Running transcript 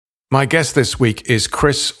My guest this week is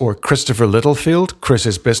Chris or Christopher Littlefield.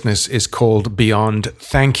 Chris's business is called Beyond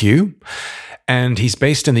Thank You, and he's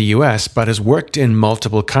based in the US, but has worked in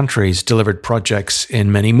multiple countries, delivered projects in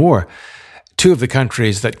many more. Two of the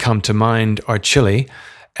countries that come to mind are Chile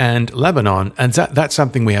and Lebanon, and that's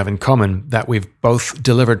something we have in common, that we've both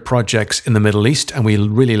delivered projects in the Middle East, and we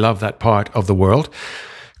really love that part of the world.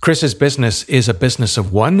 Chris's business is a business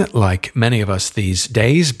of one, like many of us these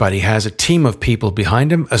days, but he has a team of people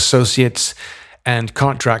behind him, associates and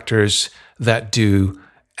contractors that do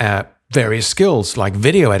various skills like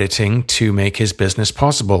video editing to make his business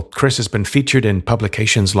possible. Chris has been featured in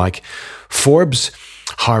publications like Forbes,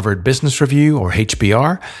 Harvard Business Review, or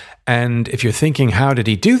HBR. And if you're thinking, how did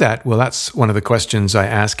he do that? Well, that's one of the questions I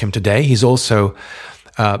ask him today. He's also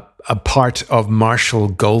a part of Marshall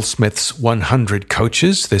Goldsmith's 100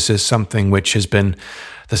 Coaches. This is something which has been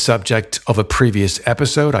the subject of a previous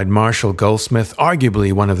episode. Marshall Goldsmith,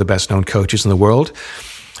 arguably one of the best known coaches in the world.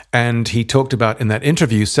 And he talked about in that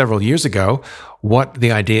interview several years ago what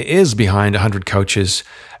the idea is behind 100 Coaches.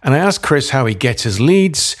 And I asked Chris how he gets his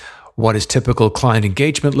leads, what his typical client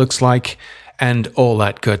engagement looks like, and all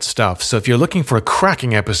that good stuff. So if you're looking for a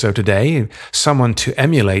cracking episode today, someone to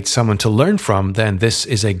emulate, someone to learn from, then this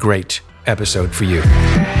is a great episode for you.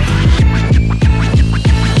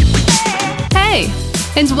 Hey,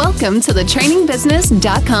 and welcome to the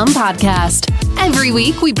trainingbusiness.com podcast. Every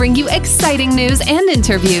week, we bring you exciting news and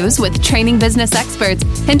interviews with training business experts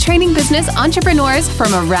and training business entrepreneurs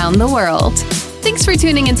from around the world. Thanks for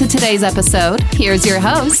tuning into today's episode. Here's your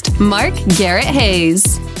host, Mark Garrett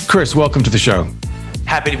Hayes. Chris, welcome to the show.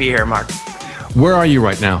 Happy to be here, Mark. Where are you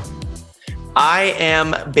right now? I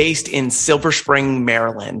am based in Silver Spring,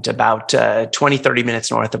 Maryland, about 20, 30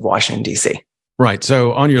 minutes north of Washington, D.C. Right.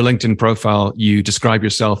 So on your LinkedIn profile, you describe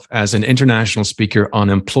yourself as an international speaker on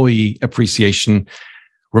employee appreciation,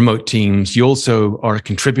 remote teams. You also are a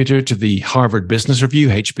contributor to the Harvard Business Review,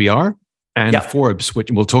 HBR, and Forbes, which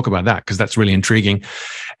we'll talk about that because that's really intriguing.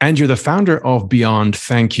 And you're the founder of Beyond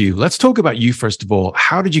Thank You. Let's talk about you first of all.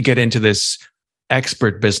 How did you get into this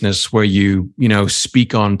expert business where you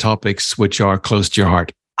speak on topics which are close to your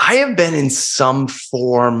heart? I have been in some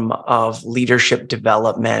form of leadership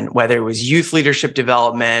development, whether it was youth leadership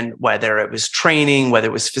development, whether it was training, whether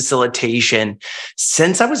it was facilitation,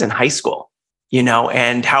 since I was in high school.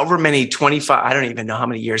 And however many 25, I don't even know how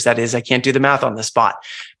many years that is. I can't do the math on the spot.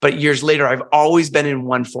 But years later, I've always been in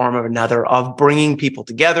one form or another of bringing people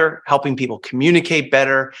together, helping people communicate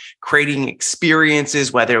better, creating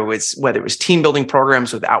experiences, whether it was team building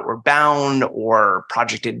programs with Outward Bound or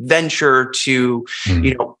Project Adventure to,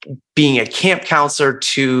 being a camp counselor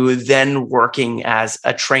to then working as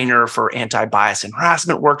a trainer for anti-bias and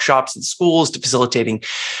harassment workshops in schools to facilitating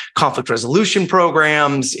conflict resolution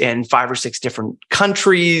programs in 5 or 6 different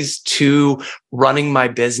countries to running my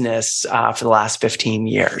business for the last 15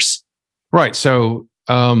 years. Right. So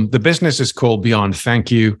the business is called Beyond Thank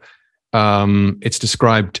You. It's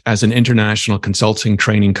described as an international consulting,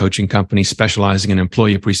 training, coaching company specializing in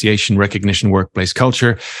employee appreciation, recognition, workplace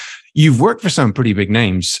culture. You've worked for some pretty big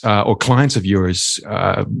names or clients of yours,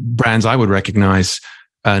 brands I would recognize,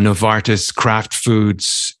 Novartis, Kraft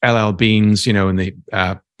Foods, LL Beans, in the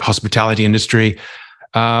hospitality industry.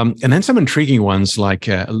 And then some intriguing ones like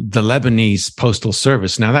the Lebanese Postal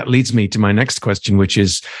Service. Now that leads me to my next question, which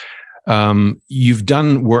is, you've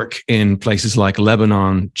done work in places like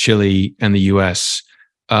Lebanon, Chile, and the US.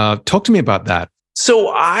 Talk to me about that.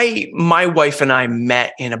 So my wife and I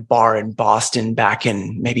met in a bar in Boston back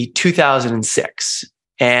in maybe 2006.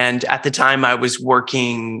 And at the time I was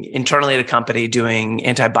working internally at a company doing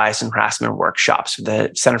anti-bias and harassment workshops for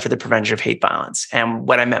the Center for the Prevention of Hate Violence. And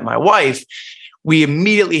when I met my wife, we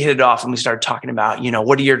immediately hit it off and we started talking about,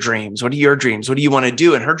 what are your dreams? What are your dreams? What do you want to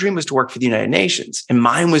do? And her dream was to work for the United Nations. And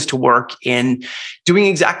mine was to work in doing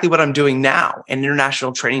exactly what I'm doing now in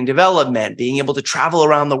international training development, being able to travel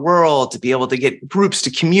around the world, to be able to get groups to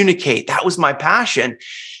communicate. That was my passion.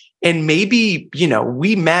 And maybe,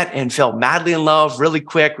 we met and fell madly in love really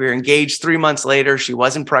quick. We were engaged 3 months later. She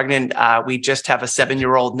wasn't pregnant. We just have a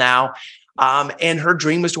 7-year-old now. And her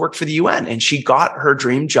dream was to work for the UN. And she got her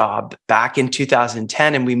dream job back in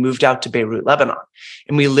 2010. And we moved out to Beirut, Lebanon.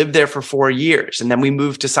 And we lived there for 4 years. And then we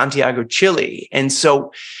moved to Santiago, Chile. And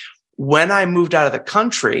so when I moved out of the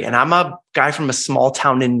country, and I'm a guy from a small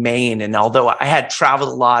town in Maine, and although I had traveled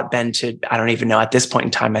a lot, been to, I don't even know at this point in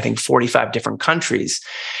time, I think 45 different countries.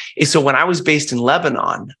 So when I was based in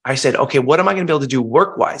Lebanon, I said, okay, what am I going to be able to do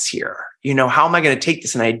work-wise here? How am I going to take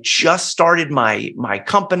this? And I just started my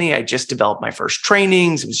company. I just developed my first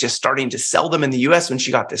trainings. I was just starting to sell them in the US when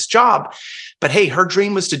she got this job. But hey, her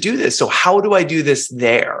dream was to do this. So how do I do this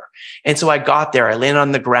there? And so I got there. I landed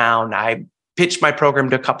on the ground. I pitched my program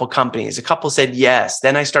to a couple companies. A couple said yes.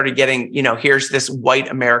 Then I started getting, here's this white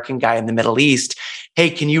American guy in the Middle East. Hey,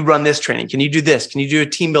 can you run this training? Can you do this? Can you do a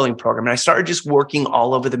team building program? And I started just working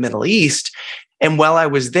all over the Middle East. And while I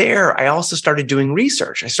was there, I also started doing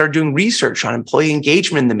research. I started doing research on employee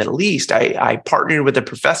engagement in the Middle East. I partnered with a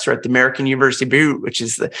professor at the American University of Beirut, which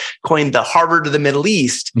is coined the Harvard of the Middle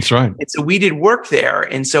East. That's right. And so we did work there.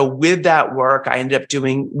 And so with that work, I ended up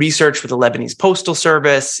doing research with the Lebanese Postal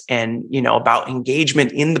Service and, about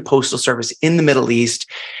engagement in the Postal Service in the Middle East.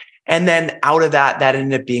 And then out of that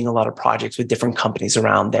ended up being a lot of projects with different companies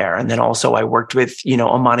around there. And then also I worked with,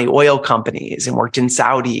 Omani oil companies and worked in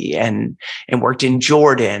Saudi and worked in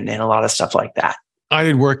Jordan and a lot of stuff like that. I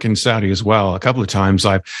did work in Saudi as well a couple of times.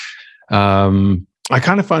 I kind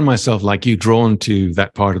of find myself like you, drawn to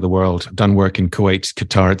that part of the world. I've done work in Kuwait,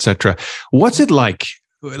 Qatar, etc. What's it like?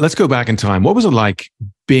 Let's go back in time. What was it like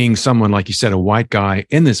being someone, like you said, a white guy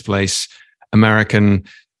in this place, American,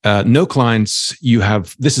 no clients?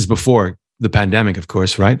 This is before the pandemic, of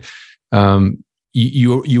course, right?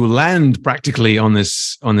 You land practically on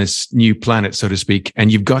this new planet, so to speak,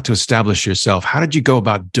 and you've got to establish yourself. How did you go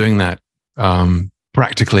about doing that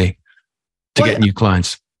practically to get new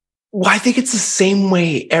clients? Well, I think it's the same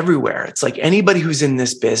way everywhere. It's like anybody who's in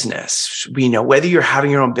this business, whether you're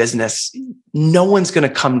having your own business, no one's going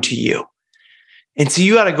to come to you. And so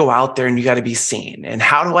you got to go out there and you got to be seen. And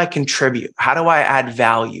how do I contribute? How do I add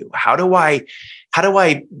value? How do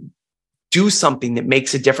I do something that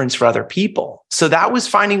makes a difference for other people? So that was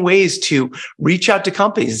finding ways to reach out to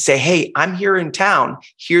companies and say, hey, I'm here in town.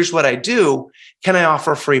 Here's what I do. Can I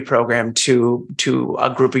offer a free program to a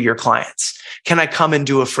group of your clients? Can I come and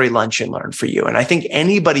do a free lunch and learn for you? And I think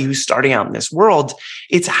anybody who's starting out in this world,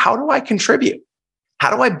 it's how do I contribute?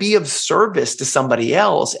 How do I be of service to somebody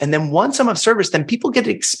else? And then once I'm of service, then people get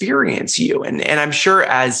to experience you. And I'm sure,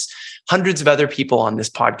 as hundreds of other people on this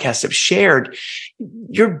podcast have shared,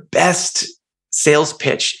 your best sales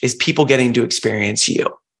pitch is people getting to experience you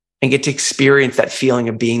and get to experience that feeling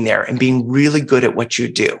of being there and being really good at what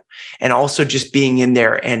you do. And also just being in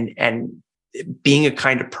there and being a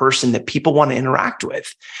kind of person that people want to interact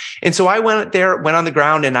with. And so I went on the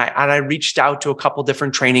ground and I reached out to a couple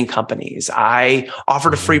different training companies. I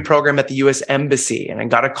offered a free program at the US Embassy and I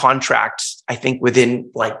got a contract, I think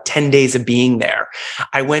within like 10 days of being there.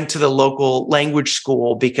 I went to the local language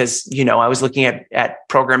school because, I was looking at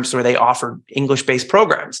programs where they offered English-based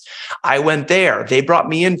programs. I went there, they brought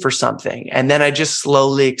me in for something. And then I just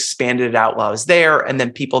slowly expanded it out while I was there. And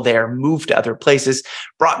then people there moved to other places,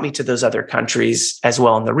 brought me to those other countries as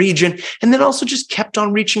well in the region. And then also just kept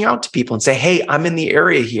on reaching out to people and say, hey, I'm in the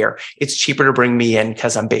area here. It's cheaper to bring me in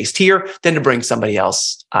because I'm based here than to bring somebody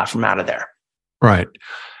else from out of there. Right.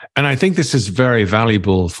 And I think this is very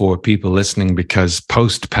valuable for people listening because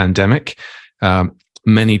post-pandemic,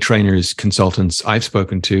 many trainers, consultants I've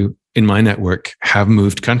spoken to in my network have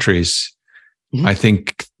moved countries. Mm-hmm. I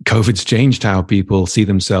think COVID's changed how people see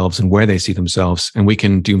themselves and where they see themselves. And we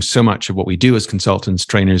can do so much of what we do as consultants,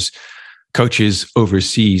 trainers, coaches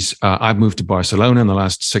overseas. I've moved to Barcelona in the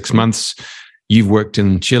last 6 months. You've worked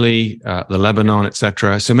in Chile, the Lebanon,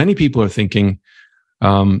 etc. So many people are thinking,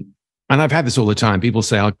 and I've had this all the time. People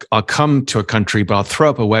say, I'll come to a country, but I'll throw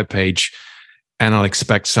up a webpage and I'll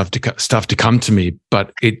expect stuff to come to me.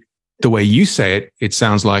 But the way you say it, it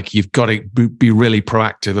sounds like you've got to be really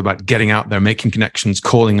proactive about getting out there, making connections,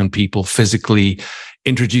 calling on people physically,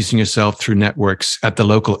 introducing yourself through networks at the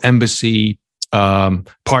local embassy,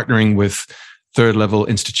 partnering with third level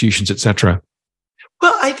institutions, etc.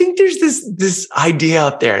 Well, I think there's this idea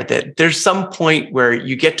out there that there's some point where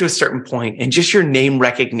you get to a certain point and just your name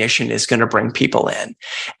recognition is going to bring people in.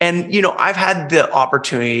 And, I've had the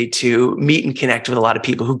opportunity to meet and connect with a lot of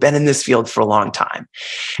people who've been in this field for a long time.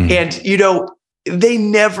 Mm. And, they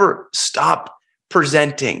never stop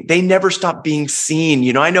presenting. They never stop being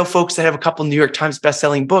seen. I know folks that have a couple New York Times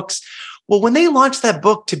bestselling books. Well, when they launched that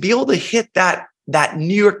book, to be able to hit that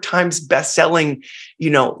New York Times bestselling,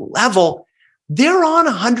 level, they're on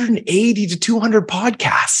 180 to 200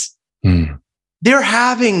 podcasts. Mm. They're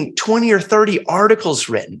having 20 or 30 articles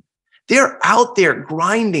written. They're out there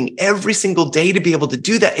grinding every single day to be able to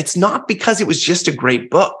do that. It's not because it was just a great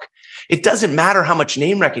book. It doesn't matter how much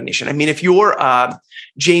name recognition. I mean, if you're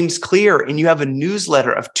James Clear and you have a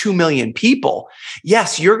newsletter of 2 million people,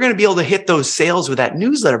 yes, you're going to be able to hit those sales with that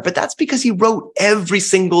newsletter, but that's because he wrote every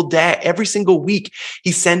single day, every single week.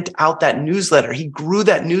 He sent out that newsletter. He grew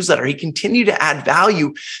that newsletter. He continued to add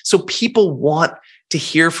value. So people want to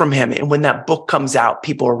hear from him. And when that book comes out,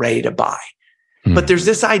 people are ready to buy. But there's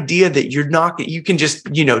this idea that you can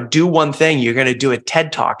just, do one thing. You're going to do a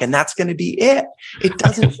TED Talk and that's going to be it. It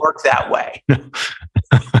doesn't work that way. No,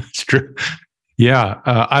 it's true. Yeah.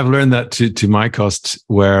 I've learned that to my cost,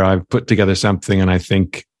 where I've put together something and I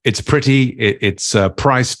think it's pretty, it's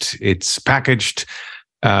priced, it's packaged,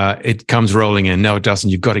 it comes rolling in. No, it doesn't.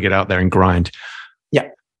 You've got to get out there and grind. Yeah.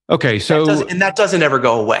 Okay, so that doesn't ever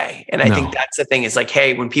go away. And I think that's the thing is like,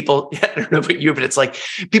 hey, when people, I don't know about you, but it's like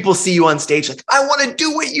people see you on stage, like, I want to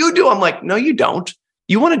do what you do. I'm like, no, you don't.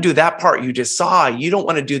 You want to do that part you just saw. You don't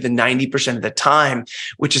want to do the 90% of the time,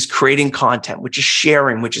 which is creating content, which is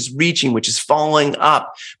sharing, which is reaching, which is following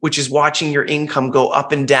up, which is watching your income go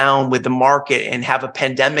up and down with the market and have a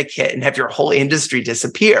pandemic hit and have your whole industry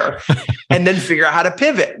disappear and then figure out how to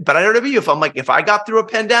pivot. But I don't know about you. If I got through a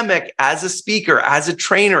pandemic as a speaker, as a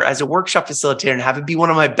trainer, as a workshop facilitator, and have it be one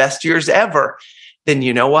of my best years ever, then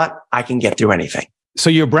you know what? I can get through anything. So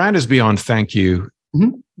your brand is Beyond Thank You.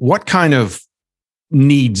 Mm-hmm. What kind of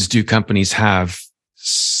needs do companies have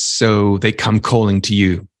so they come calling to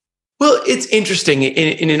you? Well, it's interesting.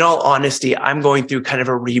 In all honesty, I'm going through kind of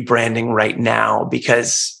a rebranding right now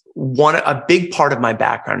because a big part of my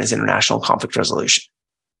background is international conflict resolution.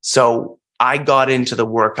 So I got into the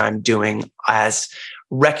work I'm doing as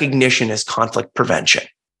recognition as conflict prevention.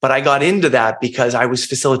 But I got into that because I was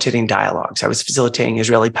facilitating dialogues. I was facilitating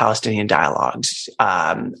Israeli-Palestinian dialogues,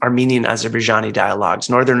 Armenian-Azerbaijani dialogues,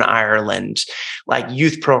 Northern Ireland, like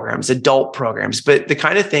youth programs, adult programs, but the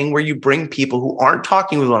kind of thing where you bring people who aren't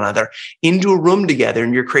talking with one another into a room together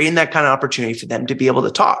and you're creating that kind of opportunity for them to be able to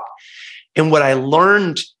talk. And what I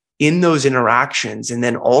learned in those interactions, and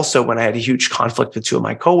then also when I had a huge conflict with two of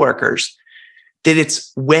my coworkers, that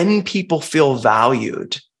it's when people feel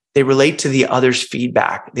valued, they relate to the other's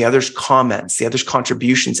feedback, the other's comments, the other's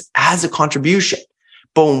contributions as a contribution.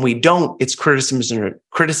 But when we don't, it's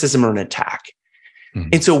criticism or an attack. Mm-hmm.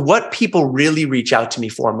 And so what people really reach out to me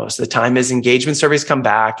for most of the time is engagement surveys come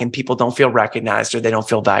back and people don't feel recognized or they don't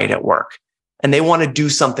feel valued at work. And they want to do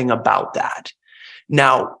something about that.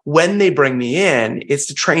 Now, when they bring me in, it's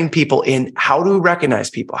to train people in how do we recognize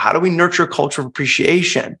people? How do we nurture a culture of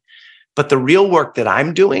appreciation? But the real work that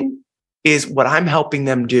I'm doing is what I'm helping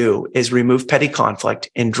them do is remove petty conflict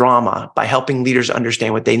and drama by helping leaders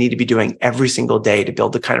understand what they need to be doing every single day to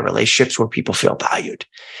build the kind of relationships where people feel valued.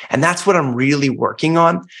 And that's what I'm really working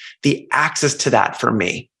on. The access to that for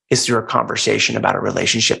me is through a conversation about a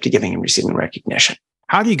relationship to giving and receiving recognition.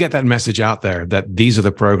 How do you get that message out there that these are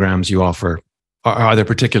the programs you offer? Are there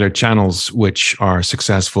particular channels which are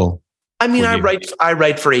successful? I mean, I write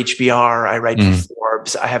for HBR. I write for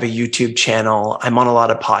Forbes. I have a YouTube channel. I'm on a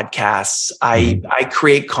lot of podcasts. I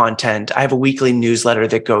create content. I have a weekly newsletter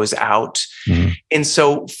that goes out. Mm-hmm. And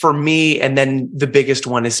so for me, and then the biggest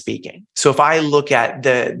one is speaking. So if I look at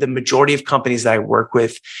the majority of companies that I work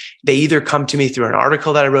with, they either come to me through an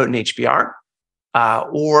article that I wrote in HBR,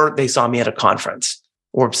 or they saw me at a conference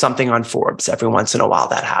or something on Forbes. Every once in a while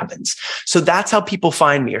that happens. So that's how people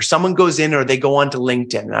find me, or someone goes in or they go onto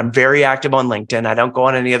LinkedIn. And I'm very active on LinkedIn. I don't go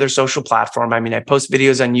on any other social platform. I mean, I post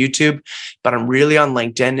videos on YouTube, but I'm really on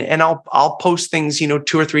LinkedIn, and I'll post things,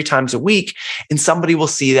 2 or 3 times a week, and somebody will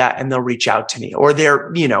see that and they'll reach out to me, or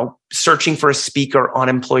they're, searching for a speaker on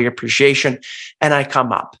employee appreciation, and I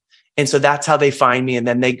come up. And so that's how they find me. And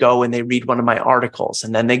then they go and they read one of my articles,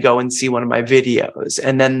 and then they go and see one of my videos.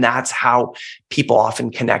 And then that's how people often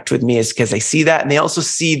connect with me, is because they see that. And they also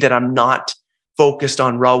see that I'm not focused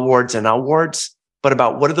on rewards and awards, but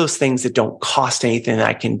about what are those things that don't cost anything that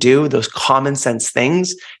I can do, those common sense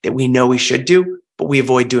things that we know we should do, but we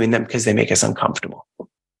avoid doing them because they make us uncomfortable.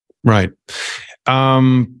 Right.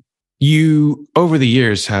 You, over the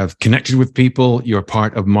years, have connected with people. You're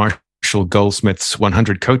part of Marshall Goldsmith's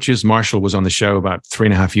 100 Coaches. Marshall was on the show about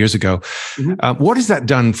 3.5 years ago. Mm-hmm. What has that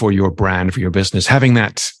done for your brand, for your business, having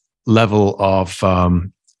that level of,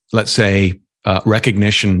 let's say,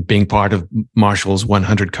 recognition, being part of Marshall's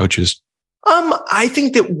 100 Coaches? I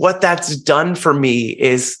think that what that's done for me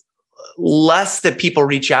is less that people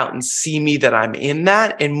reach out and see me that I'm in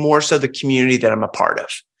that, and more so the community that I'm a part of.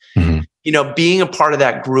 Mm-hmm. Being a part of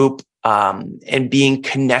that group, and being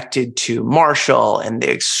connected to Marshall and the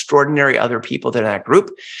extraordinary other people that are in that group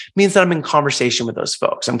means that I'm in conversation with those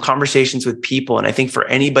folks. I'm conversations with people. And I think for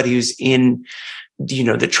anybody who's in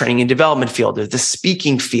the training and development field or the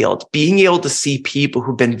speaking field, being able to see people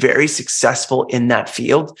who've been very successful in that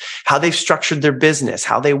field, how they've structured their business,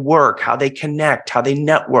 how they work, how they connect, how they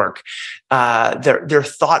network, their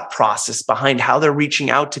thought process behind how they're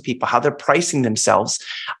reaching out to people, how they're pricing themselves.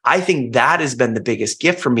 I think that has been the biggest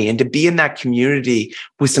gift for me. And to be in that community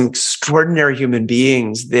with some extraordinary human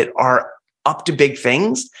beings that are up to big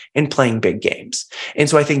things and playing big games. And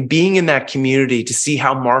so I think being in that community to see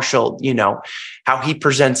how Marshall, how he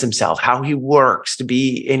presents himself, how he works, to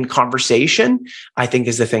be in conversation, I think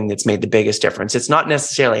is the thing that's made the biggest difference. It's not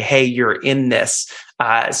necessarily, hey, you're in this,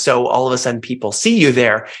 so all of a sudden people see you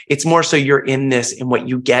there. It's more so you're in this and what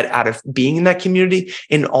you get out of being in that community.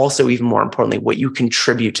 And also, even more importantly, what you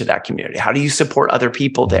contribute to that community. How do you support other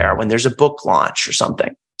people there when there's a book launch or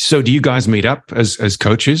something? So do you guys meet up as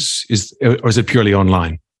coaches, or is it purely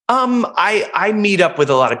online? I meet up with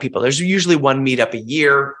a lot of people. There's usually one meetup a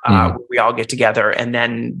year where we all get together. And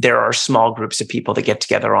then there are small groups of people that get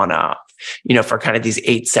together on for kind of these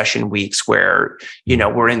 8-session weeks where,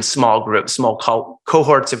 we're in small groups, small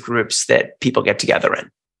cohorts of groups that people get together in.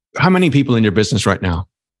 How many people in your business right now?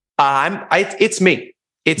 It's me.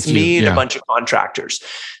 It's me and a bunch of contractors.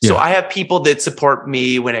 So I have people that support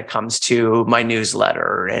me when it comes to my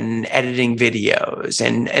newsletter and editing videos.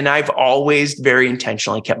 And I've always very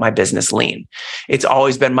intentionally kept my business lean. It's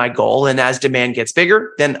always been my goal. And as demand gets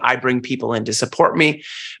bigger, then I bring people in to support me.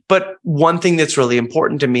 But one thing that's really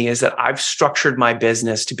important to me is that I've structured my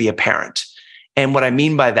business to be a parent. And what I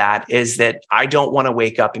mean by that is that I don't want to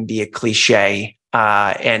wake up and be a cliche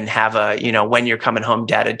and have when you're coming home,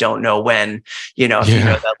 Dad, I don't know when,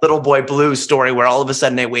 that Little Boy Blue story where all of a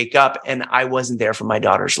sudden I wake up and I wasn't there for my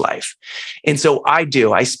daughter's life. And so I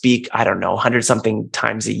speak, 100-something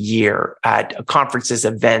times a year at conferences,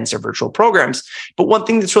 events, or virtual programs. But one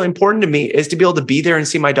thing that's really important to me is to be able to be there and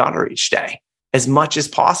see my daughter each day as much as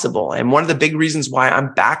possible. And one of the big reasons why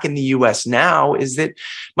I'm back in the US now is that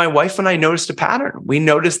my wife and I noticed a pattern. We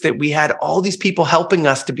noticed that we had all these people helping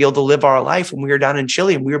us to be able to live our life when we were down in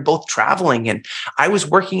Chile, and we were both traveling. And I was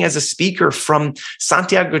working as a speaker from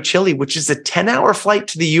Santiago, Chile, which is a 10-hour flight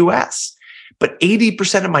to the US. But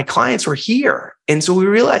 80% of my clients were here. And so we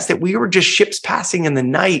realized that we were just ships passing in the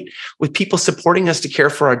night with people supporting us to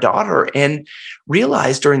care for our daughter, and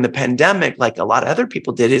realized during the pandemic, like a lot of other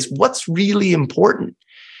people did, is what's really important.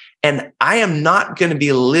 And I am not going to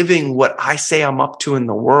be living what I say I'm up to in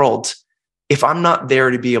the world if I'm not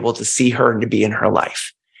there to be able to see her and to be in her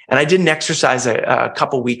life. And I did an exercise a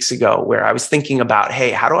couple weeks ago where I was thinking about,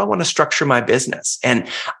 hey, how do I want to structure my business? And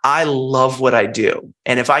I love what I do.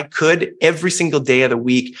 And if I could, every single day of the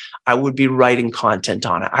week, I would be writing content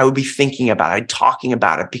on it. I would be thinking about it, talking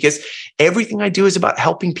about it, because everything I do is about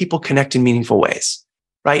helping people connect in meaningful ways,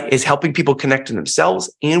 right? Is helping people connect to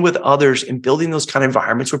themselves and with others and building those kind of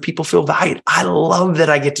environments where people feel valued. I love that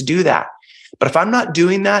I get to do that. But if I'm not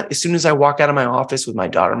doing that, as soon as I walk out of my office with my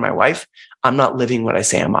daughter and my wife, I'm not living what I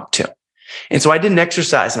say I'm up to. And so I did an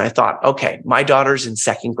exercise and I thought, okay, my daughter's in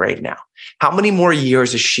 2nd grade now. How many more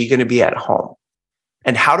years is she going to be at home?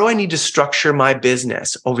 And how do I need to structure my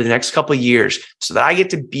business over the next couple of years so that I get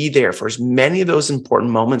to be there for as many of those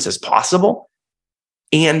important moments as possible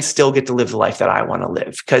and still get to live the life that I want to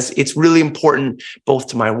live? Because it's really important, both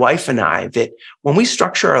to my wife and I, that when we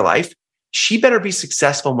structure our life, she better be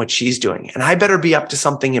successful in what she's doing. And I better be up to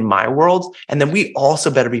something in my world. And then we also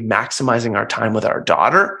better be maximizing our time with our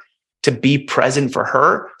daughter to be present for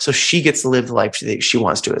her so she gets to live the life that she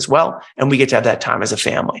wants to as well. And we get to have that time as a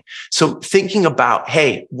family. So thinking about,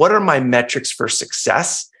 hey, what are my metrics for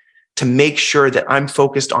success to make sure that I'm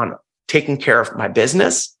focused on taking care of my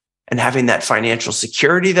business and having that financial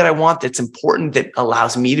security that I want, that's important, that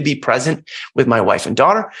allows me to be present with my wife and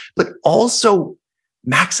daughter, but also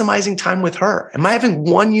maximizing time with her. Am I having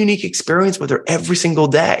one unique experience with her every single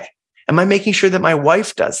day? Am I making sure that my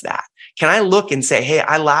wife does that? Can I look and say, hey,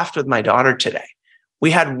 I laughed with my daughter today. We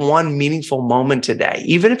had one meaningful moment today,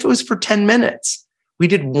 even if it was for 10 minutes. We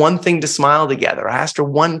did one thing to smile together. I asked her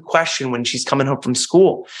one question when she's coming home from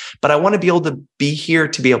school, but I want to be able to be here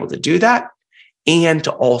to be able to do that and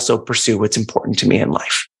to also pursue what's important to me in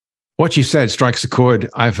life. What you said strikes a chord.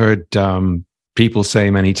 I've heard people say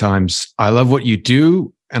many times, I love what you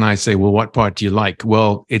do. And I say, well, what part do you like?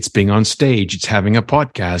 Well, it's being on stage. It's having a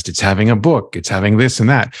podcast. It's having a book. It's having this and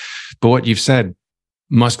that. But what you've said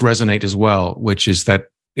must resonate as well, which is that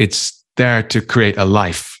it's there to create a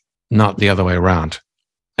life, not the other way around.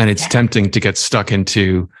 And it's tempting to get stuck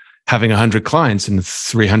into having 100 clients and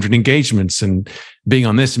 300 engagements and being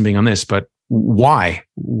on this and being on this. But why?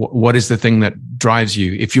 What is the thing that drives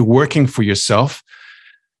you? If you're working for yourself,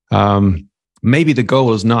 maybe the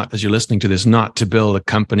goal is not, as you're listening to this, not to build a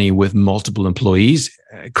company with multiple employees.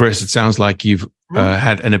 Chris, it sounds like you've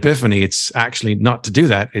had an epiphany. It's actually not to do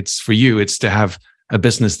that. It's for you. It's to have a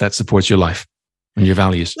business that supports your life and your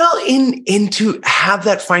values. Well, in to have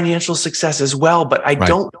that financial success as well, but I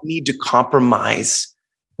don't need to compromise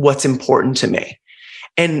what's important to me.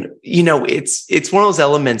 And, it's one of those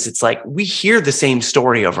elements. It's like we hear the same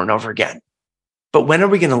story over and over again, but when are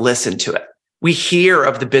we going to listen to it? We hear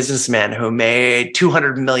of the businessman who made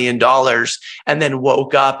 $200 million and then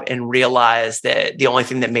woke up and realized that the only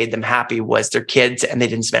thing that made them happy was their kids and they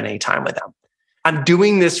didn't spend any time with them. I'm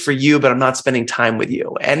doing this for you, but I'm not spending time with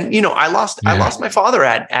you. And, I lost my father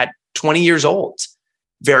at 20 years old,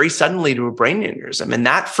 very suddenly to a brain aneurysm. And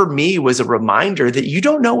that for me was a reminder that you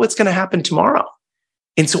don't know what's going to happen tomorrow.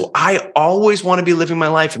 And so I always want to be living my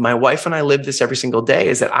life. And my wife and I live this every single day,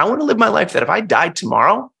 is that I want to live my life that if I died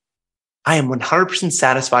tomorrow, I am 100%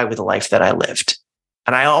 satisfied with the life that I lived.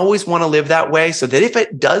 And I always want to live that way so that if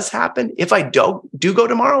it does happen, if I do go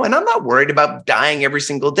tomorrow, and I'm not worried about dying every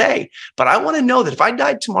single day, but I want to know that if I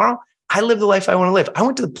died tomorrow, I live the life I want to live. I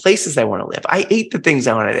went to the places I want to live. I ate the things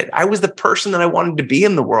I wanted to eat. I was the person that I wanted to be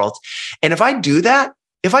in the world. And if I do that,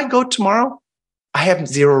 if I go tomorrow, I have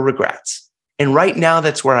zero regrets. And right now,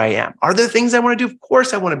 that's where I am. Are there things I want to do? Of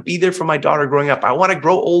course, I want to be there for my daughter growing up. I want to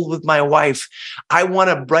grow old with my wife. I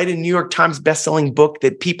want to write a New York Times bestselling book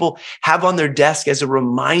that people have on their desk as a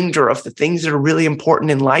reminder of the things that are really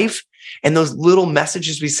important in life and those little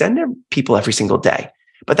messages we send to people every single day.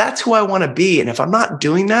 But that's who I want to be. And if I'm not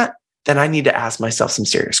doing that, then I need to ask myself some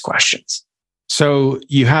serious questions. So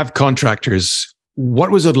you have contractors.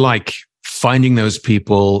 What was it like finding those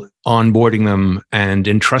people, onboarding them, and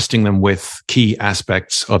entrusting them with key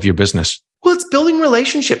aspects of your business? Well, it's building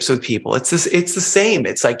relationships with people. It's the same.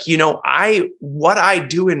 It's like, what I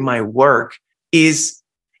do in my work is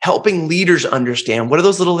helping leaders understand what are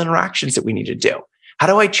those little interactions that we need to do. How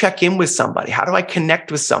do I check in with somebody? How do I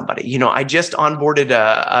connect with somebody? I just onboarded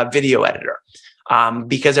a video editor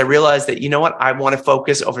because I realized that, I want to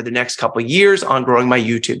focus over the next couple of years on growing my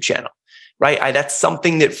YouTube channel. Right? That's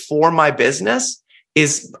something that for my business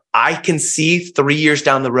is I can see 3 years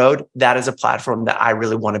down the road, that is a platform that I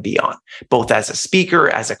really want to be on, both as a speaker,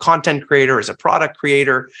 as a content creator, as a product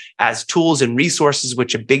creator, as tools and resources,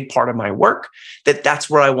 which a big part of my work, that's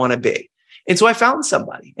where I want to be. And so I found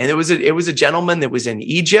somebody, and it was a gentleman that was in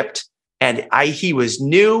Egypt, and he was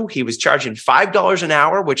new. He was charging $5 an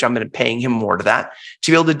hour, which I'm going to paying him more to that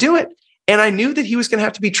to be able to do it. And I knew that he was going to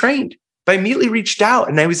have to be trained. But I immediately reached out,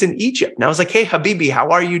 and I was in Egypt, and I was like, "Hey, Habibi,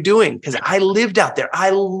 how are you doing?" Because I lived out there.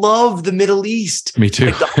 I love the Middle East. Me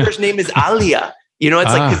too. My daughter's name is Alia. It's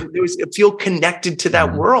like I feel connected to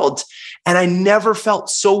that world, and I never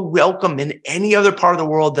felt so welcome in any other part of the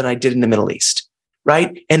world than I did in the Middle East.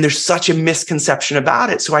 Right. And there's such a misconception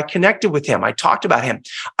about it. So I connected with him. I talked about him.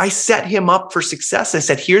 I set him up for success. I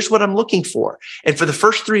said, here's what I'm looking for. And for the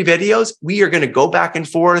first 3 videos, we are going to go back and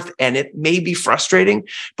forth, and it may be frustrating,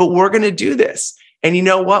 but we're going to do this. And you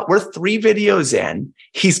know what? We're 3 videos in.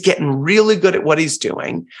 He's getting really good at what he's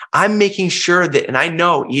doing. I'm making sure that, and I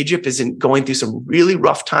know Egypt isn't going through some really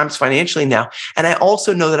rough times financially now. And I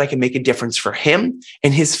also know that I can make a difference for him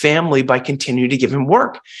and his family by continuing to give him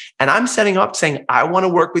work. And I'm setting up saying, I want to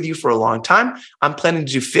work with you for a long time. I'm planning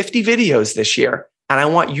to do 50 videos this year, and I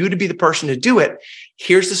want you to be the person to do it.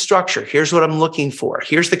 Here's the structure. Here's what I'm looking for.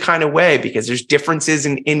 Here's the kind of way, because there's differences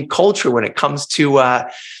in culture when it comes to,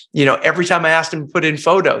 every time I asked him to put in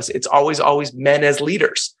photos, it's always men as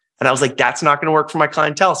leaders. And I was like, that's not going to work for my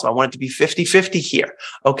clientele. So I want it to be 50-50 here.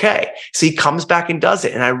 Okay. So he comes back and does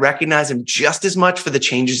it. And I recognize him just as much for the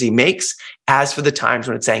changes he makes as for the times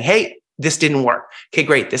when it's saying, hey, this didn't work. Okay,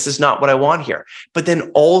 great. This is not what I want here. But then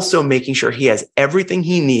also making sure he has everything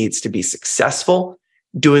he needs to be successful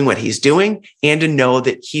doing what he's doing, and to know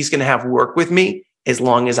that he's going to have work with me as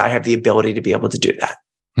long as I have the ability to be able to do that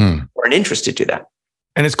or an interest to do that.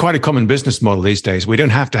 And it's quite a common business model these days. We don't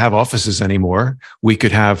have to have offices anymore. We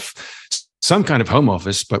could have some kind of home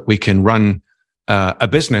office, but we can run a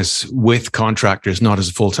business with contractors, not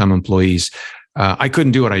as full-time employees. I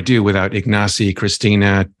couldn't do what I do without Ignacy,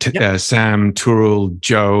 Christina, Sam, Turul,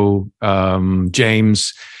 Joe,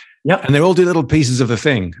 James. Yep. And they all do little pieces of the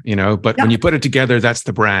thing, but when you put it together, that's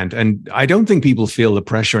the brand. And I don't think people feel the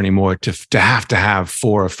pressure anymore to have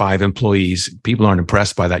 4 or 5 employees. People aren't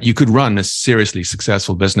impressed by that. You could run a seriously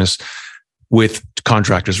successful business with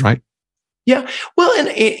contractors, right? Yeah. Well, and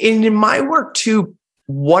in my work too,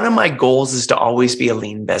 one of my goals is to always be a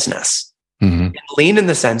lean business. Mm-hmm. Lean in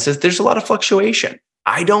the sense is there's a lot of fluctuation.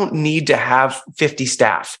 I don't need to have 50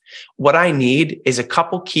 staff. What I need is a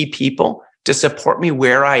couple key people to support me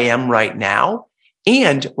where I am right now.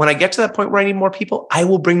 And when I get to that point where I need more people, I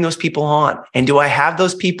will bring those people on. And do I have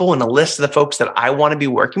those people in a list of the folks that I want to be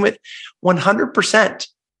working with? 100%.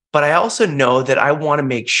 But I also know that I want to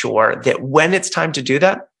make sure that when it's time to do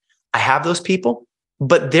that, I have those people,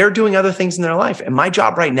 but they're doing other things in their life. And my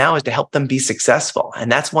job right now is to help them be successful.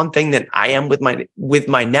 And that's one thing that I am with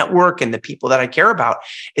my network and the people that I care about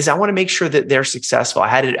is I want to make sure that they're successful. I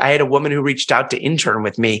had a woman who reached out to intern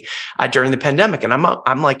with me during the pandemic. And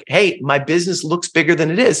I'm like, hey, my business looks bigger than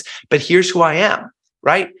it is, but here's who I am,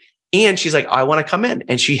 right? And she's like, I want to come in.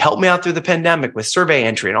 And she helped me out through the pandemic with survey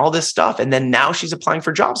entry and all this stuff. And then now she's applying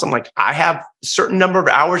for jobs. I'm like, I have a certain number of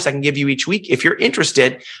hours I can give you each week. If you're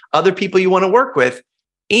interested, other people you want to work with.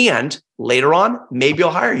 And later on, maybe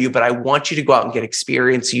I'll hire you, but I want you to go out and get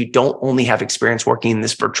experience. So you don't only have experience working in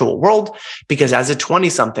this virtual world, because as a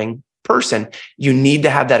 20-something person, you need to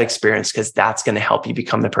have that experience because that's going to help you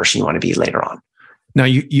become the person you want to be later on. Now,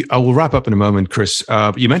 I will wrap up in a moment, Chris.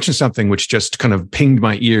 You mentioned something which just kind of pinged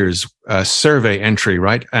my ears, survey entry,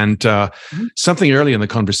 right? And something early in the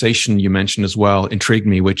conversation you mentioned as well intrigued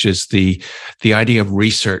me, which is the idea of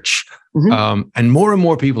research. Mm-hmm. And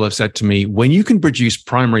more people have said to me, when you can produce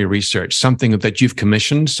primary research, something that you've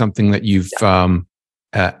commissioned, something that you've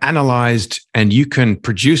analyzed, and you can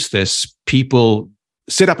produce this, people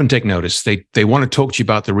sit up and take notice. They want to talk to you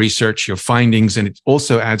about the research, your findings, and it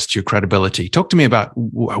also adds to your credibility. Talk to me about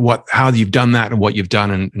how you've done that and what you've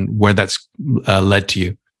done and where that's led to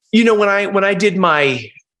you. You know, when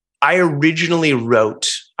I originally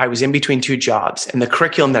wrote, I was in between two jobs, and the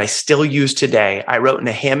curriculum that I still use today, I wrote in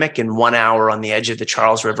a hammock in 1 hour on the edge of the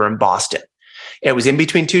Charles River in Boston. It was in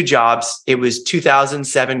between two jobs. It was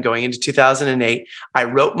 2007 going into 2008. I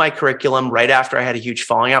wrote my curriculum right after I had a huge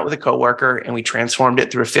falling out with a coworker, and we transformed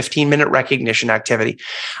it through a 15-minute recognition activity.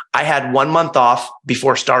 I had 1 month off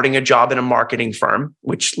before starting a job in a marketing firm,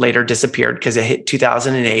 which later disappeared because it hit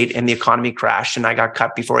 2008 and the economy crashed and I got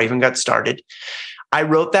cut before I even got started. I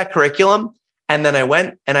wrote that curriculum, and then I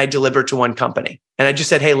went and I delivered to one company. And I just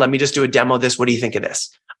said, hey, let me just do a demo of this. What do you think of this?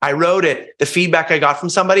 I wrote it. The feedback I got from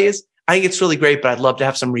somebody is, I think it's really great, but I'd love to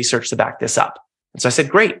have some research to back this up. And so I said,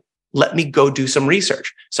 great, let me go do some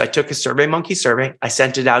research. So I took a SurveyMonkey survey. I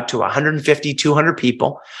sent it out to 150, 200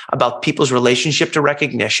 people about people's relationship to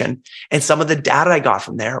recognition. And some of the data I got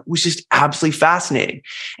from there was just absolutely fascinating.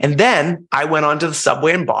 And then I went on to the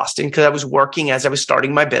subway in Boston because I was working as I was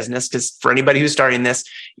starting my business. Because for anybody who's starting this,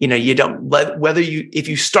 if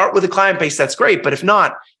you start with a client base, that's great. But if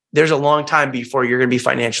not, there's a long time before you're going to be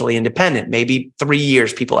financially independent. Maybe 3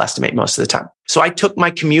 years, people estimate most of the time. So I took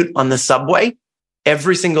my commute on the subway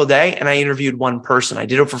every single day and I interviewed one person. I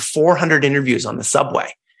did over 400 interviews on the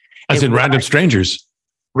subway. As in random strangers?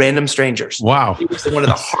 Random strangers. Wow. It was one of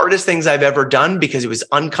the hardest things I've ever done because it was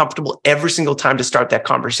uncomfortable every single time to start that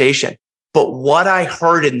conversation. But what I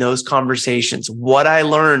heard in those conversations, what I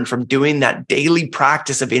learned from doing that daily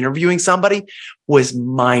practice of interviewing somebody was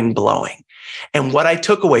mind-blowing. And what I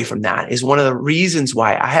took away from that is one of the reasons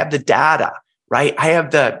why I have the data, right? I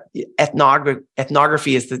have the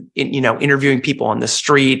ethnography is interviewing people on the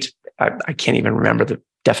street. I can't even remember the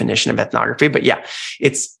definition of ethnography, but yeah,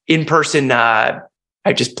 it's in person. I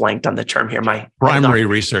just blanked on the term here. My primary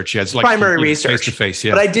research. Yeah, it's like primary research, face to face.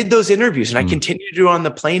 Yeah, but I did those interviews, and I continue to do it on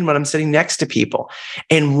the plane when I'm sitting next to people.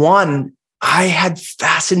 And I had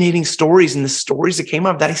fascinating stories, and the stories that came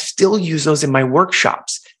up that I still use those in my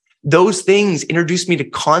workshops. Those things introduced me to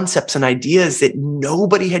concepts and ideas that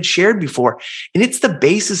nobody had shared before. And it's the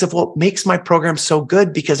basis of what makes my program so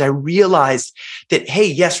good, because I realized that, hey,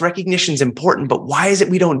 yes, recognition is important, but why is it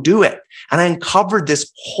we don't do it? And I uncovered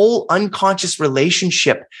this whole unconscious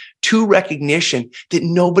relationship to recognition that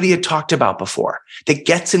nobody had talked about before, that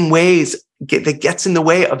gets in the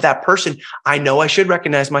way of that person. I know I should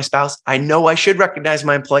recognize my spouse. I know I should recognize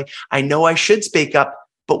my employee. I know I should speak up,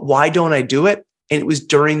 but why don't I do it? And it was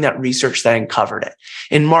during that research that I uncovered it.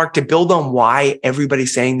 And Mark, to build on why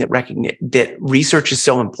everybody's saying that research is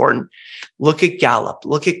so important, look at Gallup,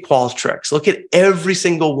 look at Qualtrics, look at every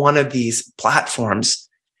single one of these platforms.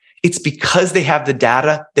 It's because they have the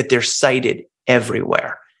data that they're cited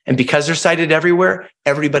everywhere. And because they're cited everywhere,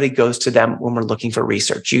 everybody goes to them when we're looking for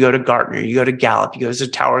research. You go to Gartner, you go to Gallup, you go to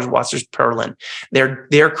Towers Watson Perlin.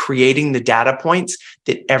 They're creating the data points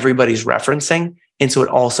that everybody's referencing. And so it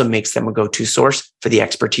also makes them a go-to source for the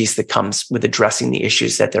expertise that comes with addressing the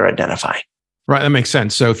issues that they're identifying. Right, that makes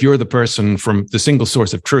sense. So if you're the person from the single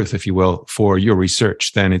source of truth, if you will, for your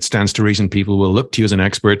research, then it stands to reason people will look to you as an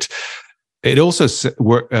expert. It also,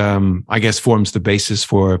 I guess, forms the basis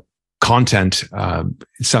for content,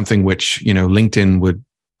 something which, LinkedIn would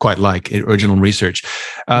quite like, original research.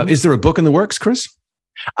 Is there a book in the works, Chris?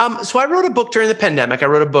 So I wrote a book during the pandemic. I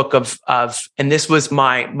wrote a book of, and this was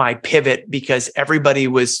my pivot because everybody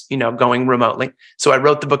was, going remotely. So I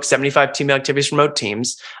wrote the book 75 Team Activities for Remote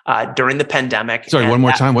Teams during the pandemic. Sorry, one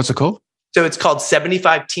more time. What's it called? So it's called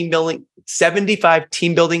 75 team building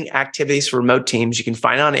activities for remote teams. You can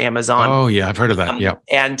find it on Amazon. Oh yeah, I've heard of that. Yeah.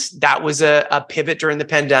 And that was a pivot during the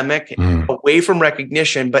pandemic, away from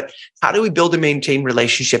recognition, but how do we build and maintain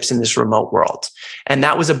relationships in this remote world? And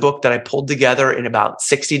that was a book that I pulled together in about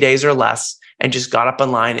 60 days or less and just got up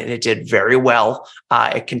online, and it did very well.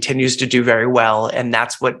 It continues to do very well. And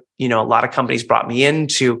that's what, a lot of companies brought me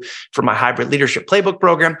into for my hybrid leadership playbook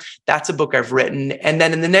program. That's a book I've written. And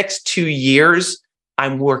then in the next 2 years,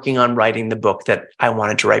 I'm working on writing the book that I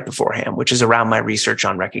wanted to write beforehand, which is around my research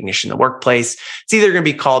on recognition in the workplace. It's either going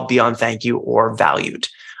to be called Beyond Thank You or Valued.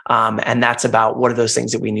 And that's about what are those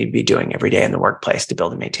things that we need to be doing every day in the workplace to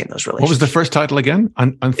build and maintain those relationships. What was the first title again?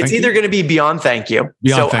 It's either going to be Beyond Thank You.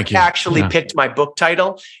 I actually picked my book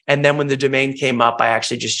title. And then when the domain came up, I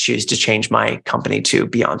actually just choose to change my company to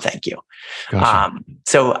Beyond Thank You. Gotcha.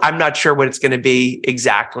 So I'm not sure what it's going to be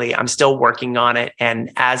exactly. I'm still working on it.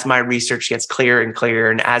 And as my research gets clearer and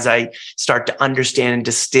clearer, and as I start to understand and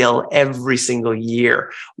distill every single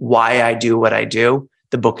year why I do what I do,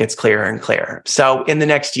 the book gets clearer and clearer. So in the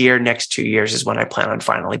next 2 years is when I plan on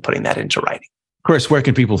finally putting that into writing. Chris, where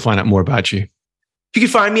can people find out more about you? You can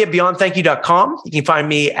find me at beyondthankyou.com. You can find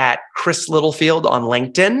me at Chris Littlefield on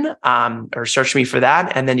LinkedIn, or search me for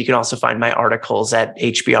that. And then you can also find my articles at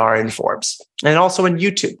HBR and Forbes. And also on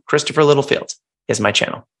YouTube, Christopher Littlefield is my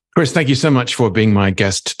channel. Chris, thank you so much for being my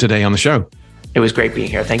guest today on the show. It was great being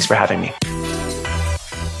here. Thanks for having me.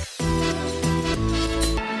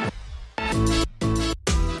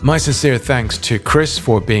 My sincere thanks to Chris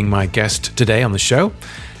for being my guest today on the show.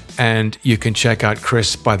 And you can check out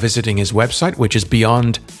Chris by visiting his website, which is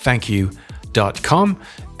beyondthankyou.com.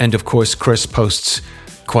 And of course, Chris posts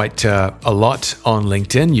quite a lot on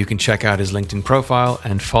LinkedIn. You can check out his LinkedIn profile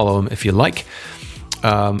and follow him if you like.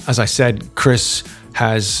 As I said, Chris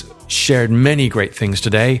has shared many great things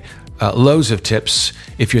today. Loads of tips.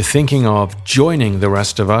 If you're thinking of joining the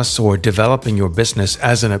rest of us or developing your business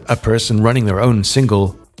as a person running their own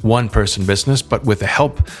single one-person business, but with the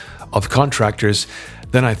help of contractors,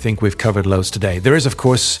 then I think we've covered loads today. There is, of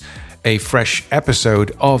course, a fresh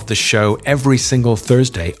episode of the show every single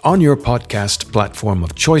Thursday on your podcast platform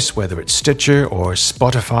of choice, whether it's Stitcher or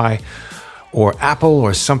Spotify or Apple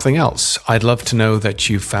or something else. I'd love to know that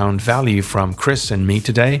you found value from Chris and me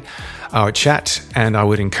today, our chat, and I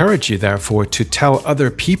would encourage you, therefore, to tell other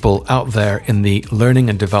people out there in the learning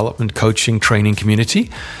and development coaching training community.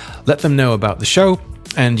 Let them know about the show,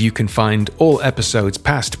 and you can find all episodes,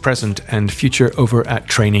 past, present, and future, over at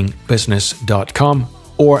trainingbusiness.com,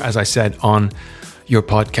 or, as I said, on your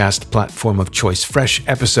podcast platform of choice. Fresh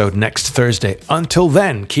episode next Thursday. Until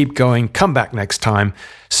then, keep going. Come back next time.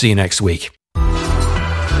 See you next week.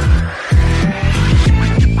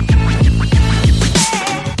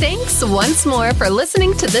 Thanks once more for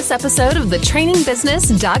listening to this episode of the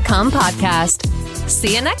trainingbusiness.com podcast.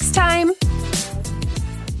 See you next time.